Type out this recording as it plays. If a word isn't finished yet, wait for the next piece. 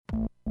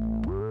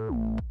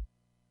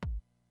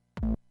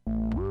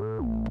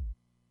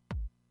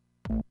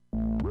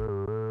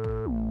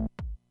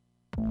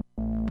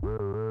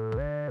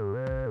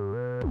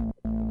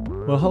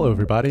Well, hello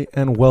everybody,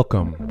 and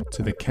welcome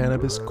to the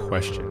Cannabis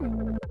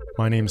Question.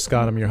 My name's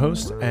Scott, I'm your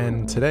host,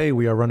 and today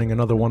we are running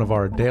another one of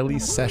our daily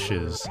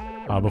sessions.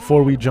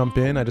 Before we jump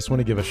in, I just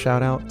want to give a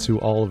shout out to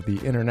all of the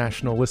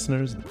international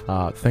listeners.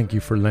 Thank you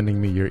for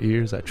lending me your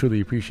ears. I truly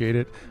appreciate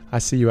it. I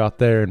see you out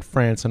there in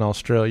France and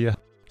Australia,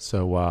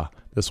 so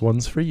this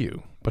one's for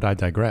you, but I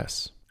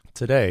digress.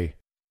 Today,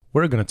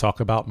 we're going to talk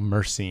about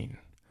Myrcene.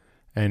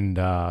 And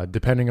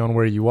depending on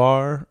where you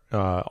are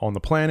on the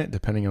planet,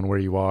 depending on where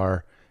you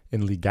are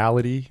in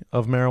legality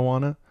of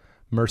marijuana,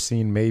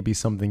 Myrcene may be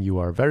something you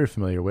are very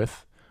familiar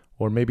with,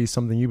 or maybe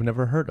something you've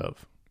never heard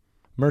of.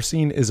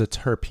 Myrcene is a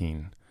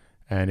terpene.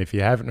 And if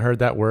you haven't heard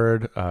that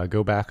word,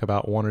 go back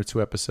about one or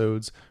two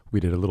episodes.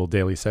 We did a little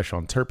daily session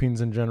on terpenes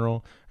in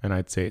general, and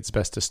I'd say it's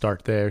best to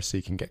start there so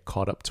you can get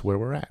caught up to where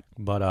we're at.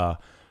 But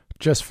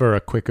just for a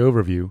quick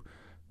overview,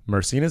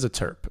 Myrcene is a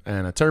terp,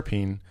 and a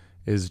terpene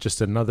is just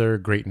another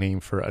great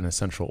name for an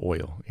essential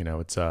oil. You know,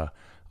 it's a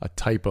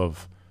type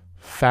of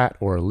fat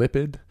or a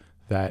lipid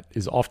that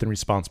is often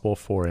responsible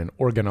for an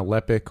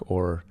organoleptic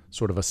or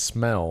sort of a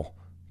smell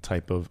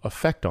type of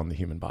effect on the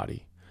human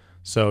body.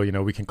 So, you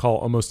know, we can call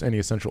almost any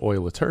essential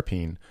oil a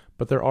terpene,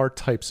 but there are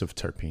types of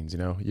terpenes. You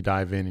know, you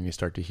dive in and you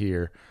start to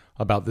hear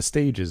about the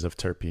stages of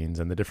terpenes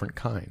and the different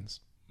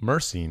kinds.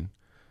 Myrcene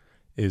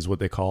is what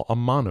they call a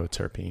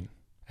monoterpene.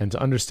 And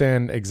to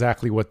understand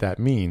exactly what that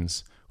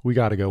means, we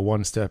got to go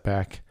one step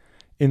back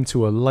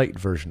into a light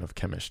version of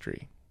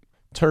chemistry.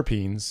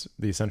 Terpenes,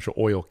 the essential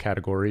oil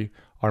category,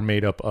 are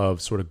made up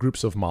of sort of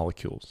groups of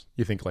molecules.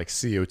 You think like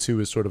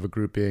CO2 is sort of a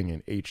grouping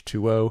and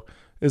H2O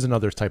is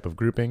another type of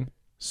grouping.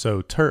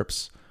 So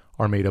terps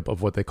are made up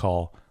of what they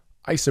call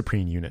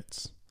isoprene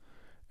units.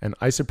 And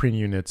isoprene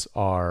units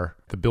are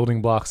the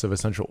building blocks of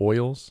essential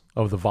oils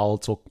of the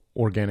volatile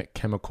organic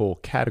chemical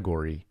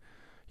category.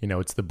 You know,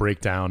 it's the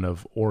breakdown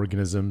of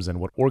organisms and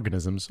what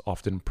organisms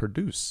often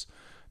produce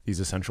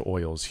these essential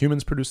oils.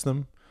 Humans produce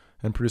them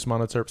and produce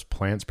monoterps.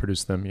 Plants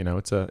produce them. You know,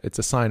 it's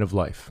a sign of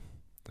life,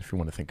 if you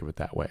want to think of it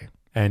that way.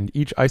 And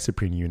each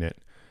isoprene unit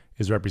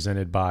is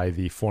represented by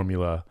the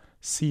formula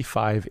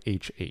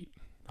C5H8.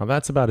 Now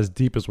that's about as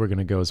deep as we're going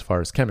to go as far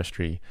as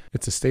chemistry.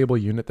 It's a stable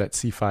unit, that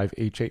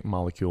C5H8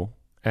 molecule.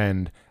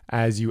 And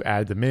as you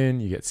add them in,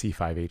 you get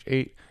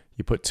C5H8.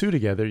 You put two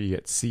together, you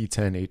get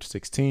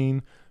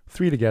C10H16.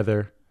 Three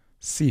together,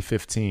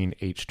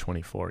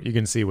 C15H24. You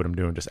can see what I'm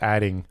doing, just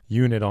adding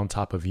unit on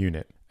top of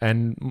unit.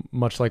 And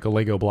much like a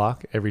Lego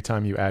block, every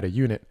time you add a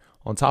unit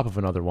on top of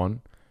another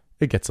one,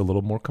 it gets a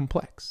little more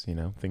complex. You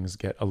know, things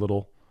get a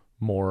little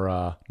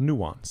more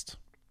nuanced.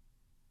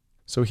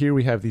 So here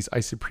we have these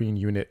isoprene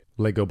unit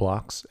Lego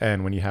blocks,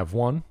 and when you have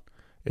one,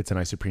 it's an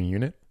isoprene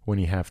unit. When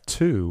you have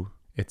two,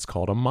 it's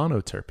called a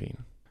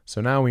monoterpene.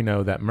 So now we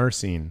know that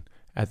Myrcene,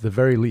 at the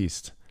very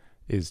least,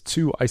 is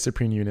two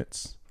isoprene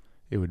units.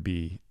 It would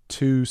be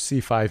two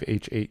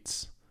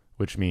C5H8s,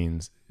 which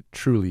means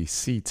truly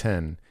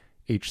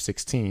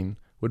C10H16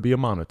 would be a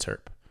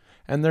monoterp.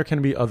 And there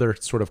can be other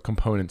sort of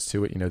components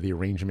to it, you know, the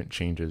arrangement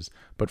changes,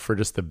 but for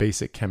just the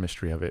basic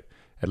chemistry of it,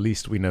 at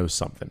least we know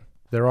something.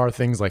 There are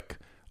things like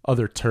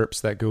other terps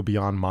that go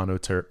beyond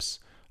monoterps.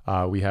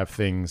 We have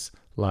things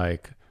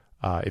like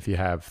if you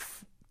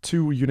have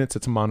two units,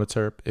 it's a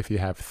monoterp. If you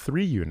have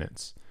three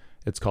units,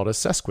 it's called a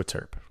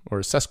sesquiterp or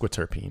a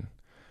sesquiterpene.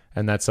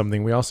 And that's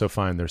something we also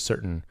find. There's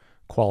certain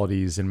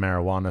qualities in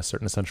marijuana,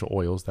 certain essential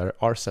oils that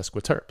are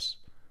sesquiterps.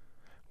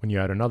 When you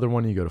add another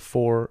one, you go to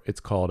four, it's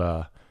called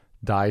a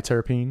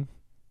diterpene.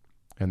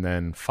 And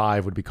then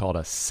five would be called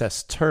a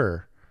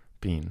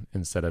sesterpene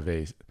instead of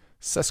a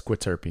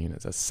sesquiterpene.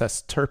 It's a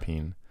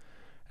sesterpene.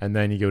 And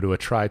then you go to a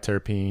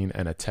triterpene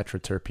and a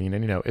tetraterpene.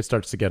 And, you know, it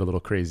starts to get a little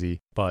crazy.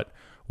 But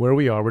where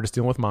we are, we're just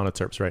dealing with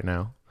monoterps right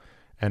now.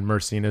 And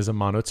Myrcene is a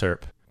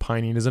monoterp.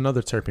 Pinene is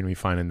another terpene we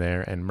find in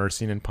there. And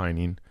Myrcene and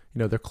pinene, you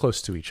know, they're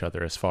close to each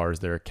other as far as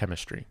their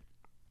chemistry.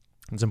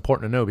 It's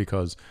important to know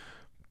because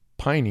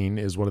pinene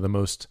is one of the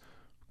most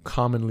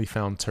commonly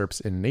found terps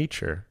in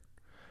nature.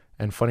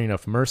 And funny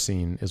enough,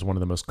 Myrcene is one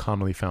of the most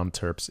commonly found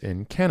terps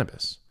in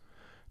cannabis.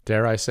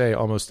 Dare I say,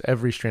 almost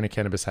every strain of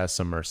cannabis has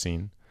some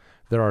Myrcene.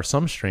 There are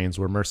some strains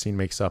where Myrcene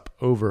makes up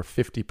over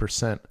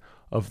 50%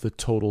 of the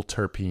total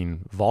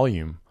terpene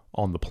volume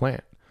on the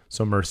plant.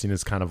 So Myrcene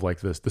is kind of like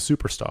the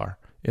superstar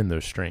in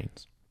those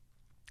strains.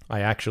 I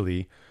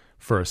actually,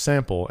 for a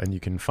sample, and you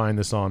can find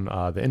this on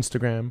the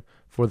Instagram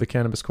for the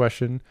Cannabis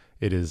Question,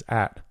 it is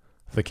at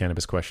the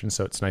Cannabis Question,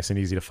 so it's nice and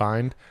easy to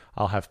find.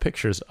 I'll have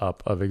pictures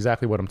up of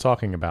exactly what I'm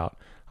talking about.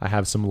 I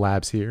have some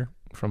labs here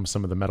from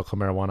some of the medical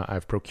marijuana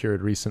I've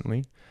procured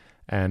recently,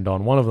 and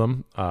on one of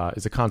them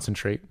is a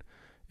concentrate.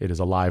 It is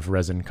a live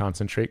resin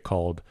concentrate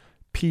called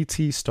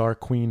PT Star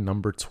Queen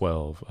number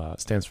 12. It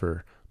stands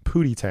for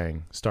Pootie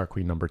Tang Star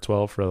Queen number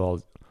 12 for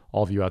all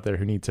of you out there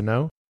who need to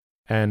know.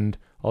 And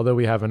although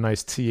we have a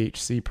nice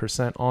THC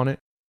percent on it,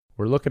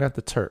 we're looking at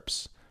the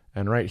terps.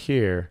 And right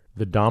here,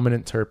 the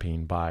dominant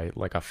terpene by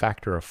like a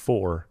factor of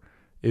 4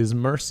 is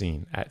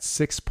Myrcene at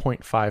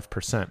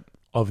 6.5%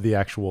 of the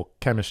actual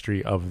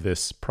chemistry of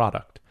this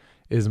product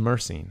is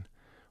Myrcene.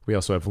 We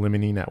also have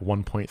limonene at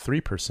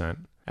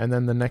 1.3%, And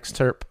then the next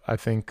terp, I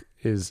think,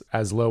 is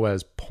as low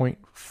as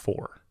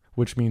 0.4,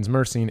 which means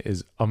myrcene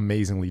is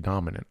amazingly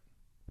dominant.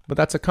 But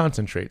that's a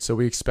concentrate, so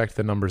we expect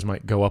the numbers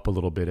might go up a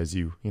little bit as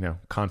you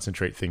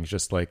concentrate things,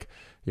 just like,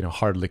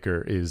 hard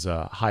liquor is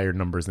higher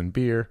numbers than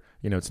beer.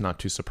 It's not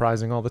too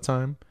surprising all the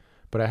time.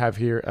 But I have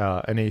here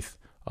an eighth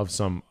of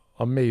some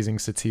amazing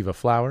sativa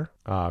flower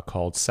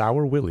called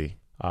Sour Willie.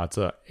 It's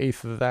an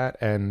eighth of that,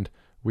 and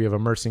we have a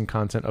myrcene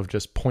content of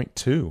just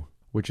 0.2,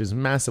 which is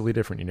massively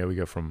different. We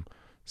go from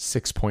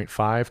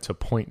 6.5 to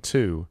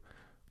 0.2,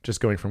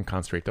 just going from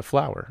concentrate to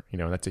flower.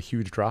 That's a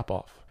huge drop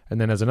off. And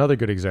then as another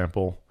good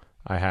example,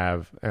 I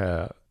have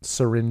a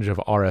syringe of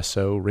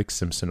RSO, Rick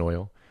Simpson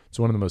oil. It's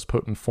one of the most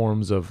potent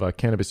forms of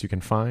cannabis you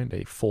can find,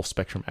 a full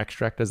spectrum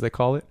extract as they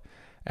call it.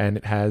 And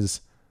it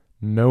has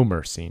no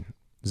myrcene,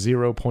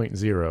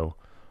 0.0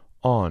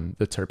 on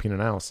the terpene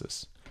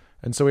analysis.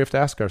 And so we have to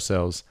ask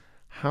ourselves,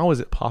 how is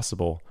it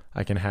possible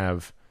I can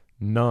have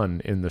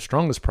none in the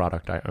strongest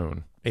product I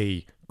own,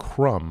 a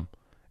crumb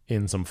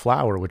in some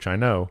flower, which I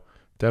know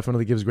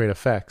definitely gives great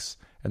effects,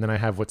 and then I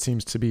have what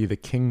seems to be the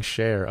king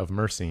share of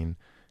myrcene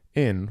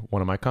in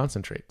one of my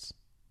concentrates?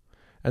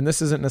 And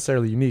this isn't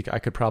necessarily unique. I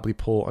could probably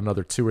pull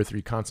another 2 or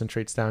 3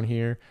 concentrates down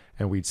here,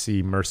 and we'd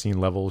see myrcene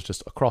levels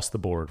just across the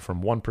board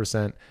from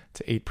 1%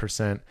 to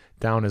 8%,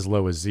 down as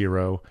low as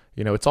 0.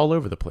 It's all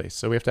over the place.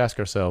 So we have to ask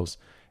ourselves,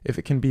 if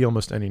it can be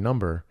almost any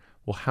number,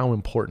 well, how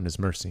important is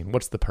myrcene?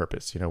 What's the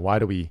purpose?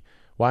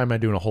 Why am I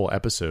doing a whole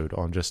episode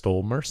on just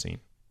old myrcene?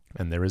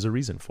 And there is a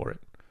reason for it.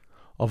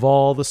 Of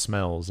all the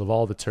smells, of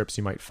all the terps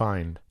you might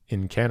find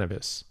in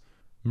cannabis,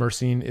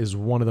 myrcene is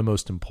one of the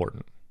most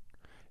important.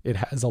 It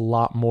has a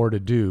lot more to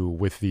do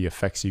with the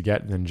effects you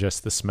get than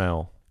just the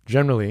smell.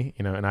 Generally,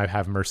 and I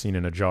have myrcene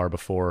in a jar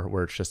before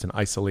where it's just an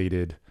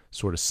isolated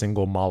sort of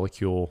single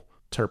molecule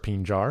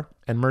terpene jar.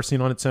 And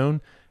myrcene on its own,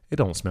 it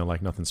don't smell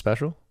like nothing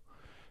special.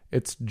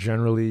 It's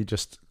generally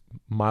just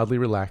mildly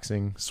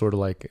relaxing, sort of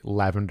like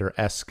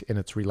lavender-esque in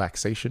its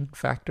relaxation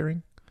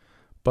factoring.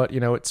 But,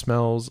 it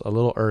smells a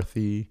little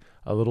earthy,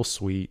 a little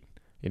sweet,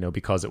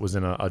 because it was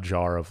in a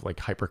jar of like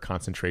hyper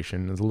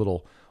concentration. It's a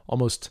little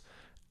almost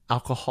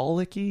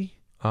alcoholic-y,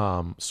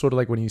 sort of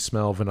like when you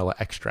smell vanilla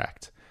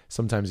extract.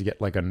 Sometimes you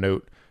get like a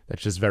note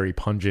that's just very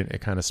pungent.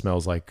 It kind of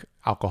smells like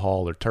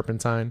alcohol or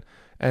turpentine.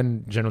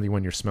 And generally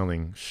when you're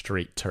smelling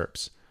straight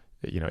terps,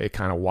 it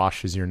kind of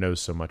washes your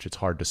nose so much it's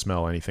hard to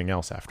smell anything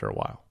else after a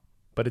while.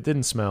 But it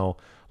didn't smell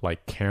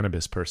like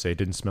cannabis per se. It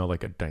didn't smell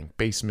like a dank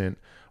basement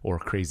or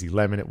crazy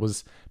lemon. It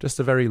was just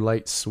a very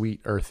light,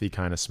 sweet, earthy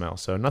kind of smell.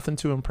 So nothing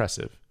too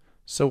impressive.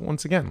 So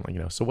once again,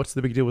 so what's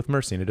the big deal with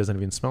myrcene? It doesn't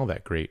even smell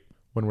that great.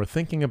 When we're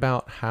thinking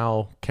about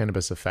how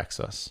cannabis affects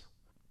us,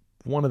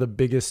 one of the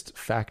biggest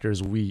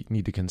factors we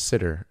need to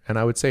consider, and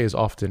I would say is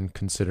often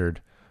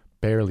considered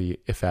barely,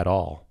 if at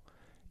all,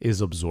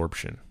 is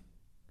absorption.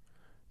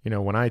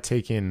 When I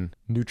take in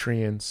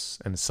nutrients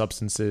and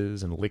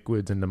substances and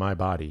liquids into my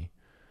body,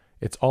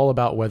 it's all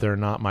about whether or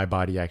not my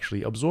body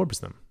actually absorbs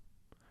them.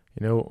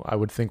 I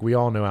would think we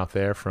all know out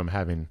there from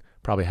having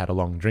probably had a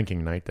long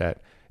drinking night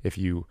that if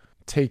you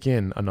take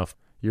in enough,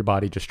 your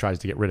body just tries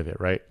to get rid of it,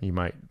 right? You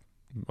might,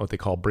 what they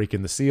call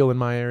breaking the seal in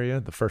my area,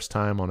 the first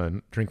time on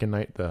a drinking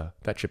night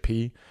that you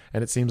pee.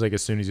 And it seems like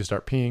as soon as you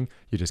start peeing,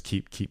 you just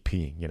keep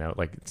peeing,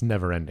 like it's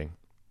never ending.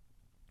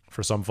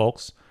 For some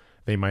folks,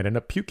 they might end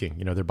up puking.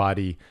 Their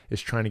body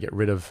is trying to get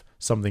rid of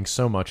something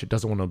so much, it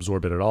doesn't want to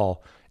absorb it at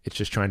all. It's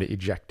just trying to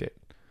eject it.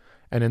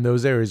 And in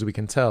those areas, we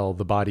can tell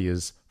the body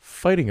is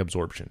fighting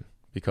absorption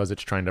because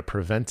it's trying to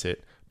prevent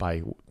it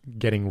by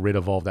getting rid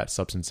of all that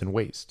substance and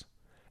waste.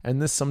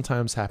 And this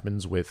sometimes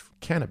happens with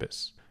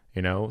cannabis.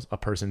 A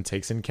person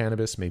takes in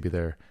cannabis, maybe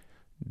they're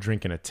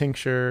drinking a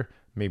tincture,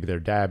 maybe they're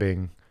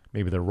dabbing,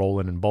 maybe they're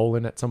rolling and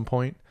bowling at some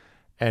point.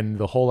 And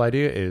the whole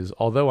idea is,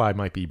 although I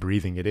might be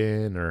breathing it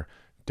in or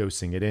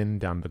dosing it in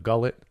down the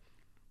gullet,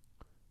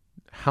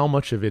 how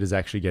much of it is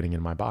actually getting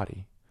in my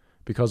body?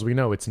 Because we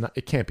know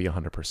it can't be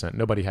 100%.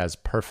 Nobody has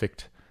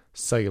perfect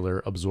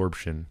cellular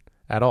absorption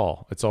at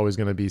all. It's always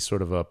going to be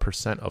sort of a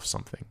percent of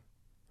something.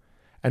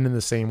 And in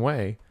the same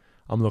way,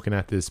 I'm looking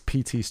at this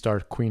PT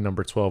Star Queen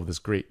number 12,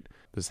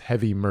 this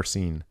heavy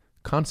myrcene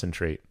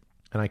concentrate,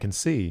 and I can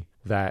see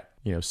that,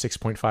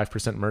 6.5%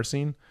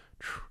 myrcene,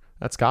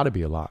 that's got to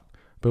be a lot.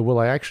 But will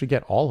I actually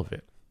get all of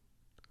it?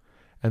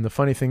 And the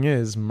funny thing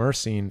is,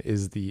 myrcene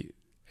is the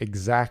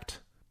exact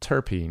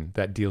terpene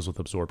that deals with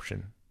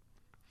absorption.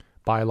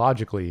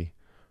 Biologically,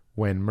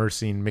 when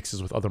myrcene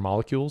mixes with other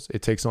molecules,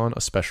 it takes on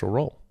a special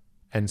role.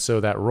 And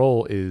so that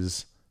role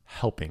is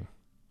helping.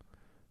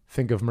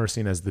 Think of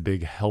myrcene as the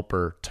big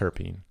helper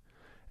terpene.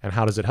 And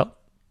how does it help?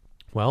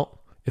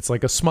 Well, it's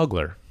like a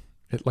smuggler.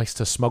 It likes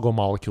to smuggle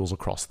molecules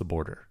across the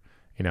border.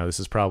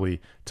 This is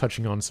probably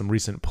touching on some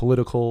recent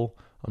political,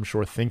 I'm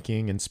sure,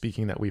 thinking and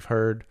speaking that we've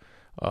heard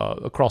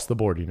across the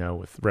board,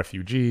 with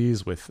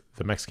refugees, with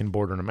the Mexican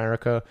border in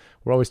America.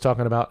 We're always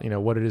talking about,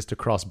 what it is to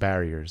cross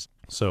barriers.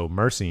 So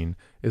myrcene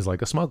is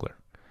like a smuggler.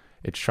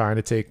 It's trying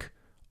to take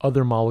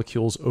other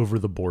molecules over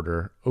the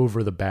border,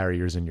 over the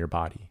barriers in your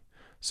body.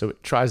 So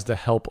it tries to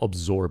help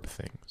absorb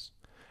things.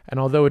 And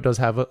although it does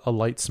have a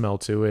light smell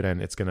to it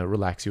and it's going to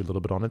relax you a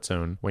little bit on its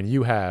own, when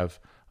you have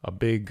a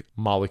big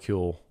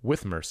molecule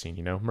with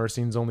myrcene,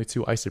 myrcene's only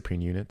 2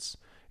 isoprene units.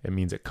 It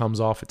means it comes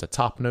off, it's a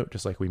top note,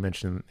 just like we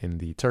mentioned in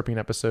the terpene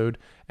episode,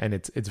 and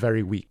it's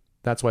very weak.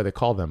 That's why they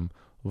call them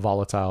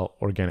volatile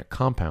organic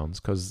compounds,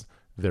 because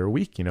they're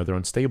weak, they're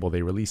unstable.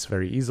 They release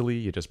very easily.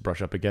 You just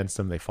brush up against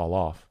them, they fall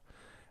off.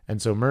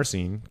 And so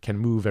myrcene can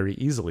move very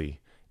easily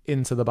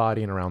into the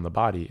body and around the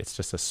body. It's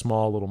just a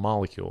small little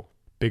molecule.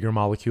 Bigger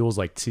molecules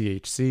like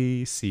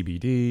THC,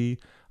 CBD,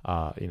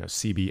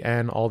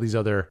 CBN, all these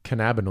other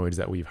cannabinoids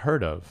that we've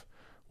heard of,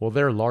 well,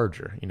 they're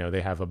larger.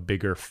 They have a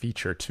bigger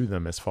feature to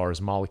them as far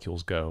as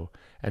molecules go.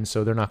 And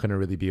so they're not going to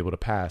really be able to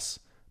pass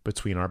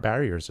between our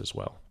barriers as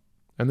well.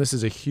 And this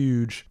is a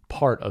huge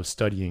part of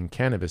studying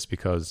cannabis,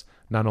 because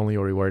not only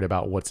are we worried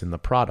about what's in the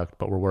product,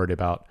 but we're worried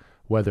about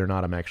whether or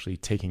not I'm actually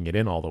taking it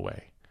in all the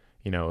way.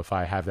 If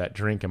I have that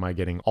drink, am I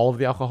getting all of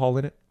the alcohol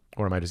in it,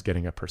 or am I just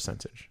getting a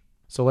percentage?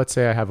 So let's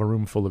say I have a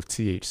room full of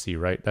THC,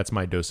 right? That's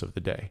my dose of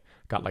the day.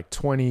 Got like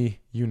 20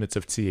 units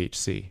of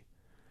THC.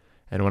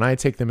 And when I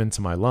take them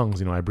into my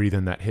lungs, I breathe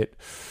in that hit.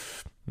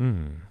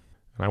 And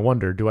I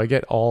wonder, do I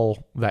get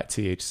all that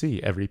THC,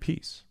 every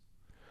piece?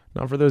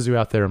 Now, for those of you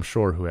out there, I'm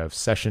sure, who have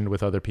sessioned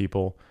with other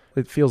people,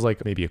 it feels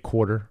like maybe a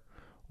quarter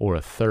or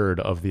a third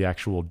of the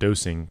actual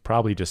dosing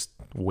probably just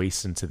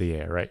wastes into the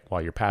air, right?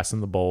 While you're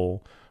passing the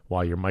bowl,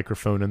 while you're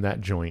microphoning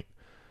that joint,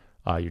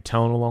 you're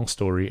telling a long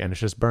story, and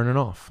it's just burning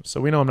off. So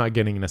we know I'm not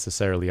getting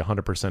necessarily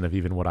 100% of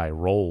even what I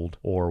rolled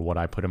or what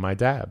I put in my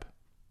dab.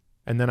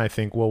 And then I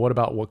think, well, what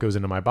about what goes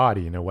into my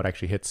body? What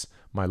actually hits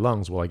my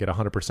lungs? Will I get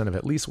 100% of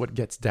at least what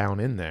gets down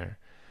in there?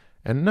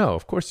 And no,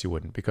 of course you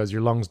wouldn't, because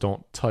your lungs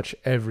don't touch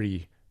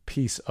every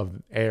piece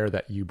of air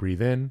that you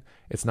breathe in.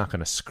 It's not going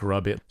to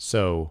scrub it.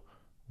 So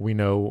we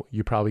know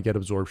you probably get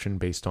absorption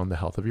based on the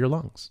health of your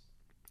lungs.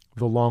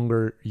 The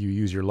longer you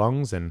use your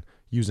lungs and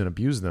use and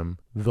abuse them,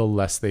 the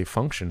less they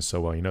function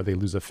so well. They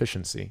lose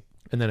efficiency.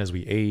 And then as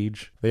we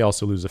age, they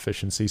also lose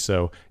efficiency.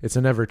 So it's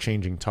a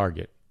never-changing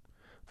target.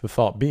 The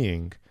thought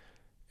being,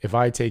 if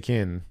I take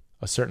in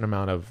a certain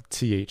amount of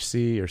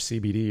THC or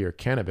CBD or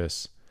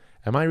cannabis,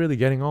 am I really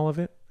getting all of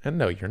it? And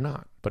no, you're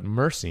not. But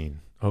myrcene,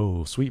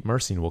 sweet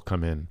myrcene will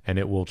come in, and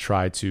it will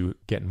try to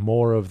get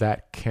more of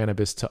that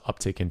cannabis to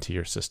uptake into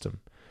your system.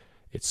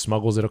 It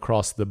smuggles it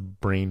across the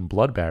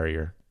brain-blood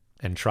barrier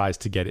and tries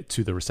to get it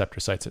to the receptor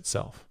sites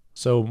itself.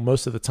 So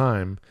most of the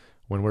time,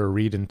 when we're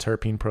reading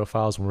terpene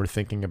profiles, when we're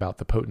thinking about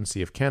the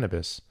potency of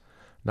cannabis,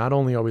 not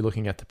only are we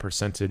looking at the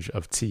percentage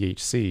of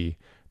THC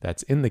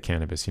that's in the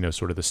cannabis,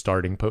 sort of the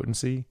starting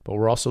potency, but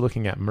we're also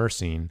looking at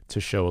myrcene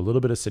to show a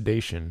little bit of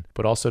sedation,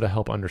 but also to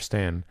help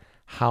understand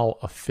how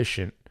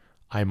efficient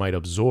I might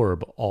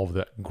absorb all of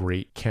the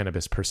great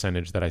cannabis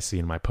percentage that I see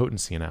in my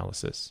potency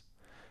analysis.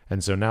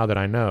 And so now that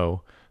I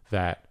know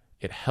that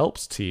it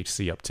helps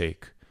THC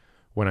uptake,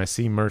 when I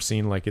see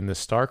myrcene like in the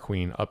Star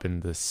Queen up in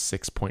the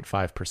 6.5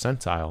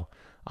 percentile,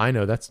 I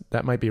know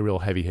that might be a real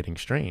heavy hitting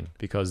strain,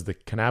 because the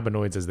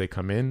cannabinoids as they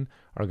come in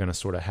are going to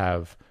sort of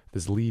have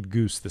this lead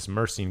goose, this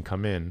myrcene,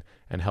 come in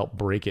and help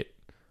break it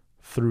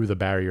through the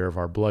barrier of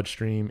our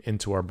bloodstream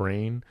into our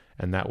brain.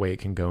 And that way it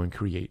can go and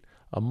create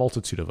a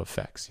multitude of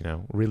effects,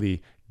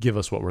 really give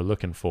us what we're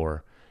looking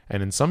for.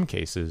 And in some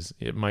cases,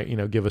 it might,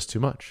 give us too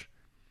much.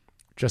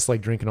 Just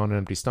like drinking on an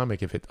empty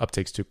stomach, if it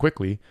uptakes too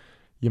quickly,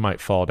 you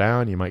might fall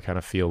down, you might kind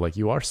of feel like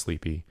you are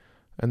sleepy.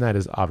 And that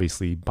is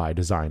obviously by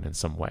design in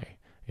some way.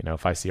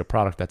 If I see a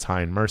product that's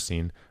high in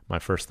myrcene, my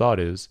first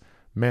thought is,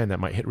 man, that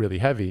might hit really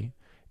heavy.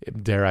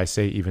 Dare I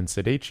say even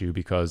sedate you,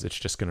 because it's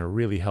just going to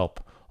really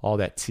help all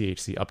that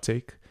THC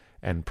uptake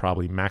and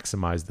probably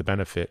maximize the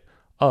benefit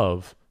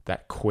of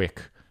that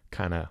quick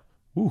kind of,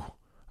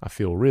 I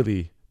feel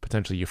really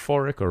potentially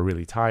euphoric or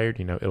really tired,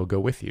 it'll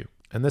go with you.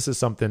 And this is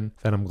something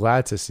that I'm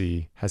glad to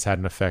see has had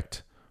an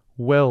effect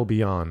well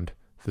beyond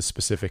the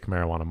specific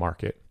marijuana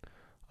market.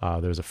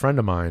 There's a friend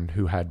of mine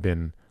who had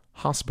been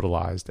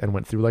hospitalized and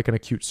went through like an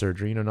acute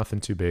surgery, nothing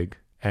too big.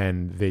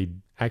 And they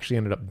actually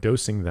ended up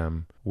dosing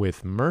them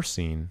with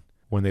myrcene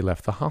when they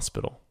left the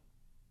hospital.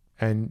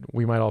 And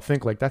we might all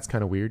think like, that's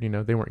kind of weird.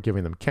 They weren't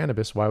giving them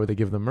cannabis. Why would they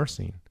give them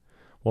myrcene?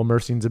 Well,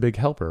 myrcene's a big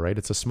helper, right?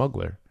 It's a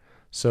smuggler.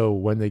 So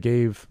when they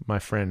gave my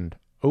friend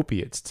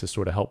opiates to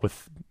sort of help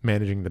with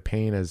managing the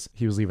pain as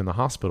he was leaving the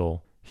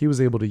hospital, he was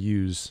able to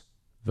use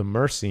the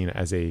myrcene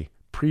as a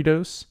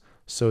predose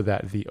so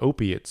that the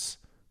opiates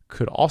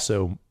could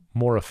also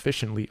more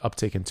efficiently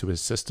uptake into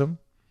his system.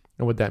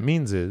 And what that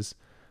means is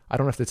I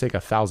don't have to take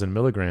 1,000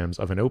 milligrams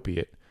of an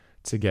opiate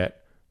to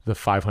get the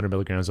 500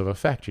 milligrams of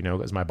effect,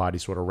 as my body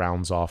sort of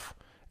rounds off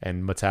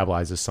and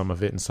metabolizes some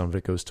of it and some of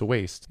it goes to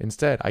waste.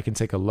 Instead, I can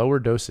take a lower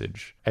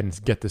dosage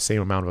and get the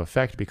same amount of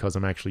effect because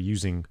I'm actually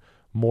using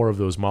more of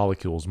those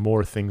molecules.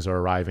 More things are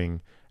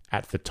arriving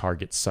at the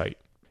target site.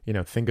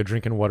 Think of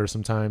drinking water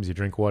sometimes. You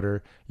drink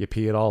water, you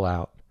pee it all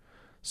out.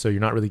 So you're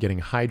not really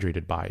getting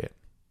hydrated by it.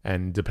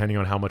 And depending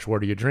on how much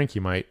water you drink,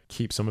 you might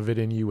keep some of it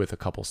in you with a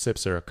couple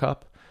sips or a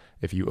cup.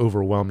 If you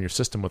overwhelm your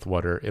system with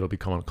water, it'll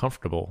become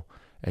uncomfortable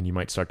and you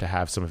might start to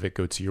have some of it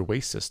go to your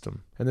waste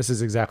system. And this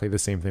is exactly the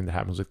same thing that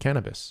happens with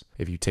cannabis.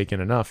 If you take in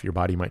enough, your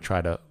body might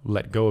try to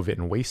let go of it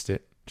and waste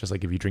it, just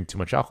like if you drink too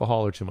much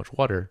alcohol or too much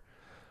water.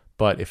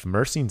 But if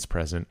myrcene's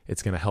present,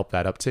 it's going to help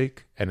that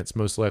uptake, and it's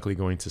most likely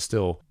going to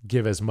still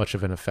give as much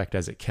of an effect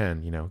as it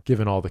can,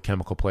 given all the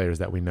chemical players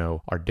that we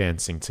know are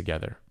dancing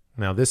together.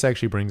 Now, this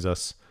actually brings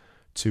us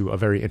to a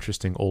very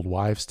interesting old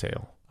wives'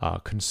 tale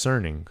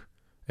concerning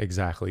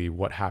exactly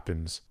what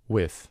happens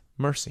with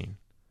myrcene.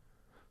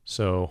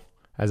 So,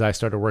 as I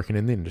started working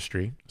in the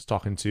industry, I was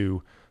talking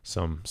to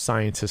some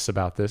scientists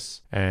about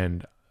this,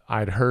 and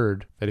I'd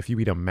heard that if you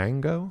eat a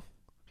mango,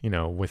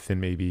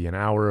 within maybe an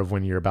hour of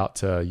when you're about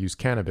to use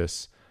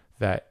cannabis,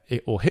 that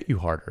it will hit you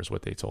harder, is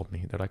what they told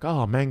me. They're like,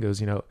 oh,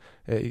 mangoes,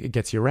 it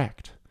gets you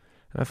wrecked.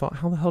 And I thought,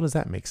 how the hell does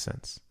that make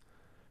sense?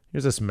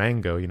 Here's this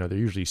mango, they're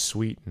usually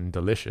sweet and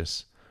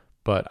delicious,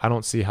 but I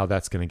don't see how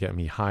that's going to get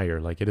me higher.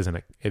 Like it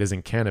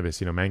isn't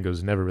cannabis.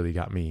 Mangoes never really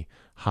got me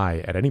high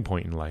at any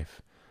point in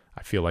life.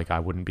 I feel like I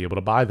wouldn't be able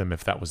to buy them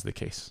if that was the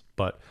case.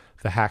 But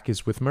the hack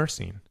is with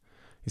myrcene.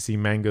 You see,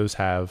 mangoes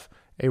have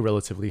a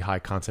relatively high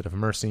content of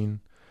myrcene.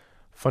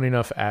 Funny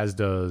enough, as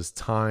does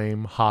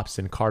thyme, hops,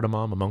 and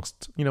cardamom,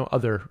 amongst,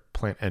 other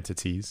plant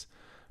entities.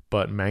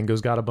 But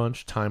mango's got a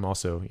bunch. Thyme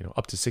also,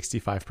 up to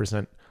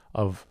 65%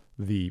 of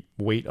the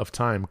weight of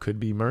thyme could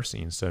be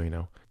myrcene.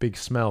 So, big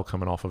smell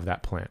coming off of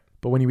that plant.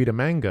 But when you eat a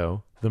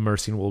mango, the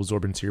myrcene will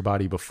absorb into your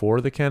body before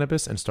the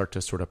cannabis and start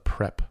to sort of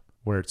prep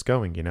where it's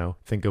going,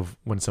 Think of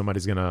when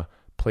somebody's going to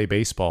play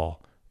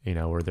baseball,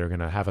 or they're going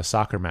to have a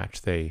soccer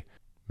match. They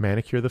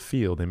manicure the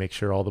field. They make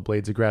sure all the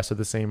blades of grass are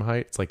the same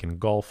height. It's like in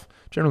golf.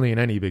 Generally in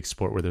any big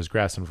sport where there's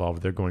grass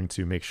involved, they're going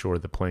to make sure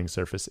the playing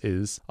surface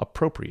is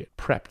appropriate,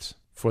 prepped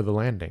for the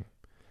landing.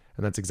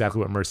 And that's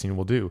exactly what myrcene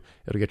will do.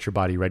 It'll get your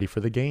body ready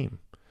for the game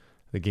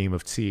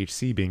of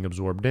THC being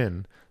absorbed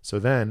in. So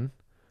then,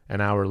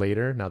 an hour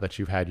later, now that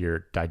you've had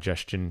your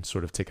digestion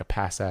sort of take a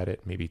pass at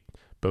it, maybe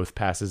both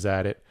passes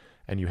at it,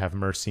 and you have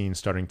myrcene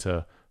starting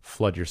to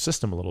flood your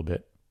system a little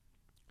bit,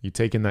 you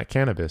take in that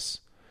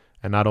cannabis,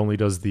 and not only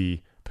does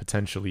the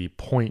potentially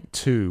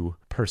 0.2%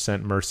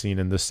 myrcene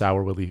in the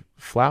sour willy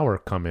flower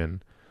come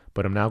in,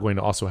 but I'm now going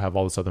to also have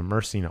all this other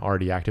myrcene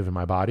already active in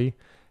my body,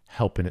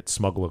 helping it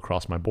smuggle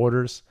across my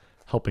borders,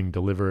 helping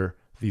deliver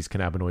these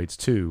cannabinoids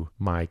to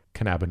my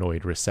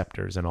cannabinoid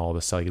receptors and all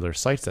the cellular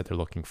sites that they're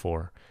looking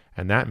for.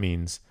 And that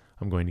means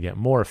I'm going to get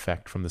more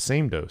effect from the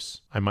same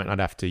dose. I might not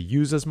have to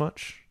use as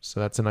much, so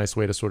that's a nice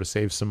way to sort of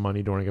save some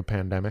money during a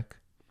pandemic.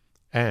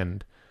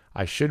 And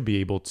I should be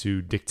able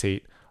to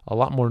dictate a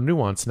lot more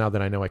nuance now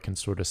that I know I can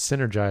sort of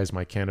synergize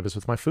my cannabis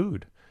with my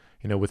food,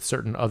 with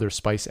certain other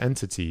spice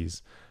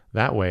entities.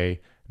 That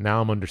way,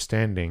 now I'm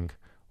understanding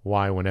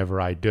why whenever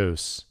I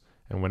dose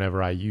and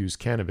whenever I use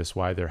cannabis,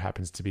 why there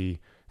happens to be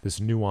this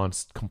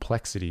nuanced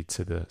complexity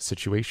to the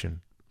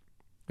situation.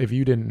 If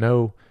you didn't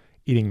know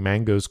eating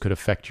mangoes could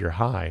affect your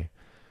high,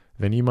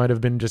 then you might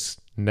have been just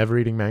never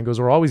eating mangoes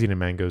or always eating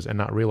mangoes and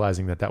not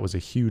realizing that that was a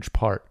huge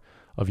part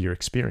of your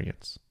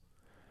experience.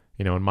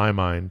 In my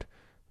mind,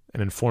 an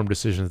informed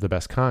decision is the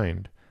best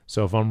kind.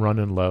 So if I'm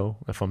running low,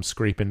 if I'm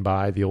scraping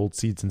by the old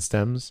seeds and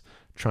stems,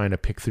 trying to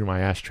pick through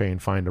my ashtray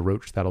and find a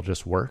roach that'll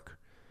just work,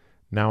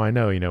 now I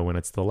know, when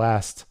it's the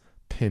last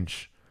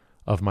pinch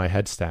of my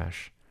head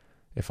stash,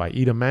 if I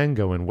eat a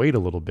mango and wait a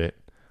little bit,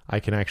 I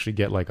can actually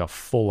get like a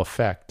full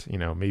effect,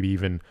 maybe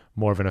even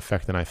more of an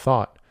effect than I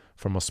thought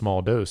from a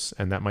small dose.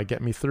 And that might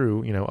get me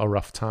through, a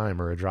rough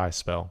time or a dry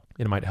spell.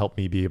 It might help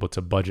me be able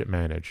to budget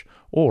manage.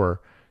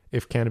 Or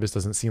if cannabis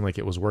doesn't seem like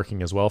it was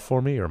working as well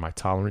for me or my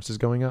tolerance is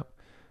going up,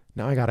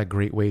 now I got a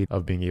great way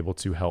of being able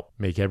to help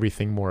make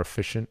everything more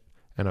efficient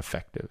and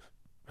effective.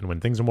 And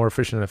when things are more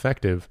efficient and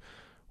effective,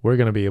 we're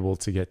going to be able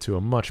to get to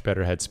a much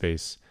better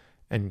headspace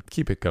and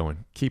keep it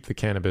going, keep the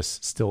cannabis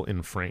still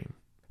in frame.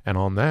 And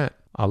on that,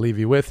 I'll leave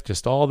you with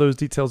just all those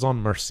details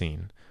on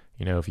myrcene.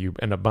 If you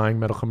end up buying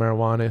medical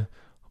marijuana,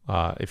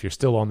 if you're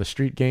still on the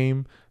street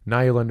game,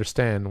 now you'll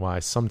understand why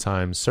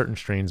sometimes certain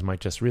strains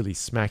might just really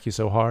smack you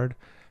so hard,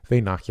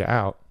 they knock you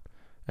out,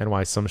 and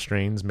why some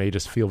strains may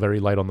just feel very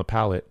light on the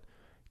palate,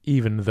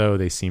 even though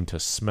they seem to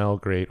smell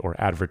great or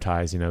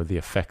advertise, the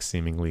effects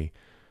seemingly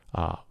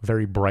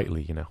very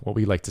brightly. What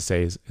we like to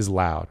say is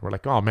loud. We're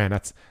like, oh man,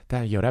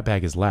 that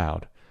bag is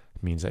loud.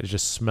 It means that it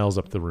just smells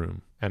up the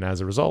room. And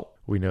as a result,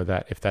 we know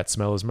that if that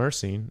smell is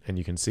myrcene and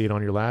you can see it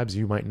on your labs,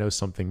 you might know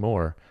something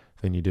more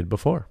than you did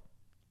before.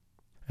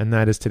 And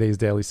that is today's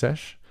Daily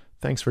Sesh.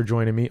 Thanks for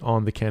joining me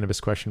on the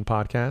Cannabis Question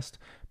podcast.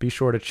 Be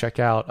sure to check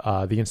out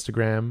the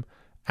Instagram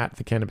at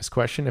the Cannabis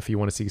Question if you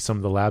want to see some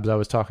of the labs I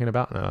was talking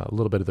about and a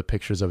little bit of the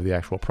pictures of the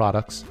actual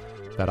products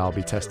that I'll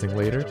be testing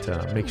later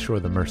to make sure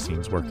the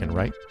myrcene's working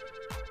right.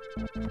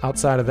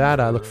 Outside of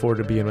that, I look forward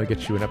to being able to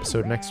get you an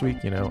episode next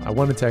week. I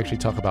wanted to actually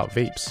talk about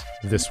vapes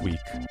this week,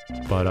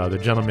 but the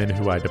gentleman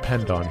who I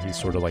depend on, he's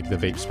sort of like the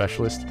vape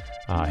specialist.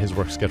 His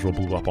work schedule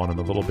blew up on him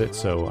a little bit,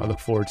 so I look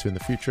forward to in the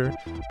future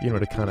being able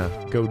to kind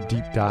of go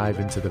deep dive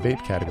into the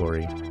vape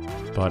category.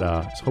 But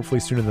hopefully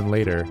sooner than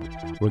later,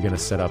 we're going to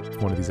set up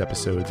one of these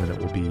episodes and it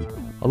will be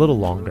a little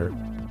longer.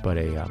 but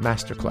a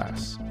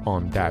masterclass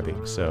on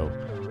dabbing. So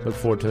look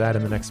forward to that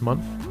in the next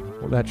month.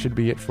 Well, that should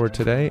be it for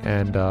today,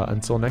 and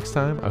until next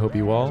time, I hope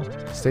you all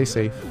stay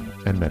safe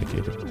and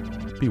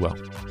medicated. Be well.